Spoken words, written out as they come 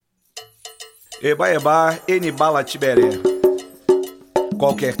Eba eba, enibala tiberé.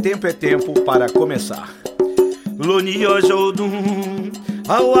 Qualquer tempo é tempo para começar. Lonio jodum,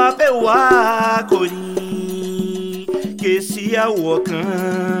 auabeua corim, que se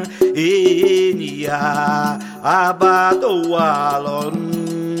auocan, enia, abadoa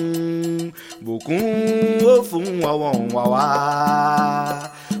lorum, bucum ofum awon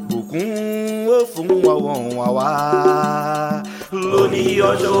awa, bucum ofum awon awa.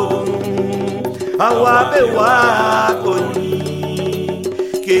 Lonio jodum, auabeua corim,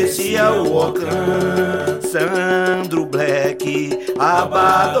 que se auocan, Sandro Black,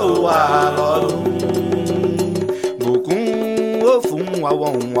 abadoa lorum, bucum ofum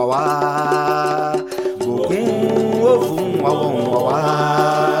awon awa, bucum ofum awon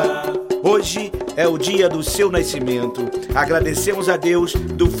awa. Hoje é o dia do seu nascimento. Agradecemos a Deus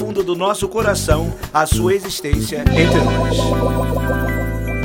do fundo do nosso coração a sua existência entre nós.